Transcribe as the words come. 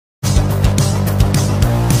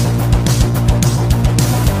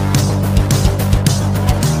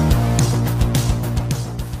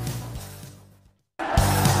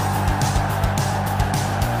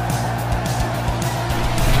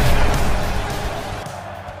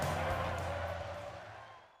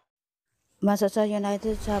Manchester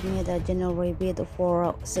United submitted a January bid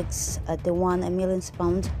for £61 million.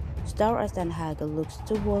 Star as Ten Hag looks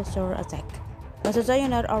to bolster attack. Manchester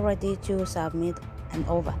United are ready to submit an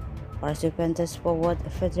offer for Juventus forward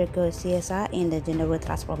Federico Chiesa in the January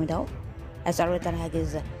transfer window, as Ten Hag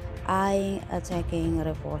is eyeing attacking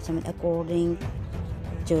reinforcement according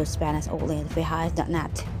to Spanish outlet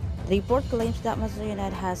Net. The report claims that Manchester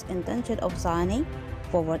United has intention of signing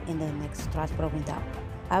forward in the next transfer window.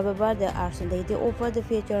 However, the Arsenal over the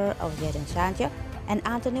future of Jadon Sancho and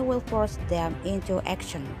Anthony will force them into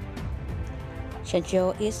action.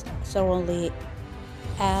 Sancho is currently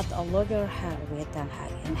at a loggerhead with Ten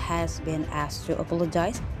Hag and has been asked to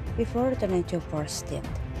apologize before returning to first team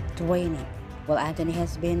training, while Anthony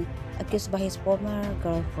has been accused by his former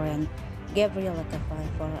girlfriend Gabriela Cavalli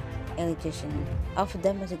for allegations of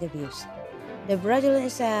domestic abuse. The Brazilian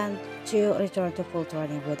is set to return to full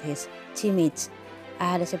training with his teammates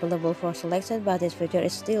and is available for selection, but his future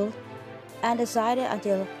is still undecided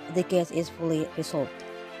until the case is fully resolved.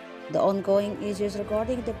 The ongoing issues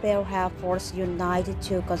regarding the pair have forced United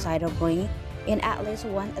to consider bringing in at least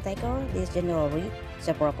one attacker this January.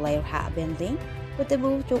 Several players have been linked with the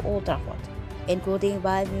move to Old Trafford, including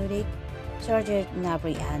Bayern Munich, Serge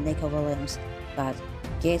Gnabry, and Nico Williams, but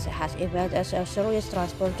Gates has emerged as a serious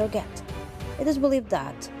transfer target. It is believed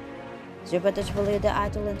that Juventus believe the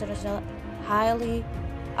Idol International highly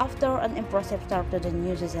after an impressive start to the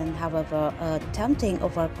new season. However, a tempting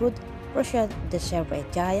offer could pressure the Serbian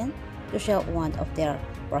giant to sell one of their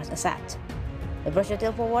worst assets. The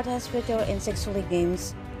versatile forward has featured in 6 league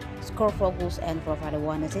games, scored 4 goals and provided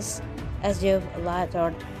 1 assist, as Juve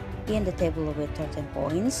littered in the table with 13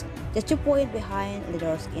 points, just 2 points behind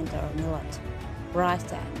leaders Inter Milan. Price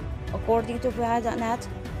tag. According to Net,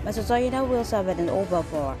 Manchester United will submit an offer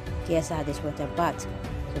for Chiesa this winter, but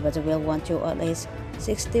Juventus will want to at least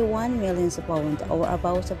 £61 million or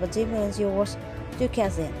about €70 million to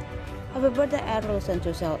cash in. However, the ad reluctant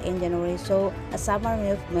to sell in January, so a summer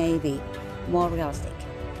move may be more realistic.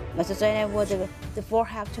 Manchester United would therefore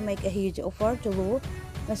have to make a huge offer to lure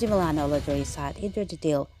Massimiliano Allegri's side into the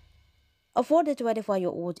deal. For the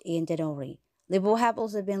 25-year-old in January, Liverpool have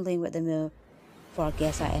also been linked with the move for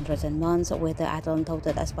Chiesa in recent months, with the Atalanta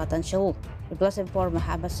touted as potential replacement for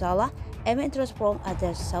Mohamed Salah and interest from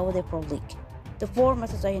the Saudi Pro League. The former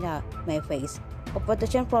Manchester United may face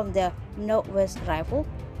competition from the Northwest rival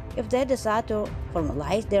if they decide to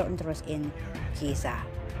formalize their interest in Chiesa.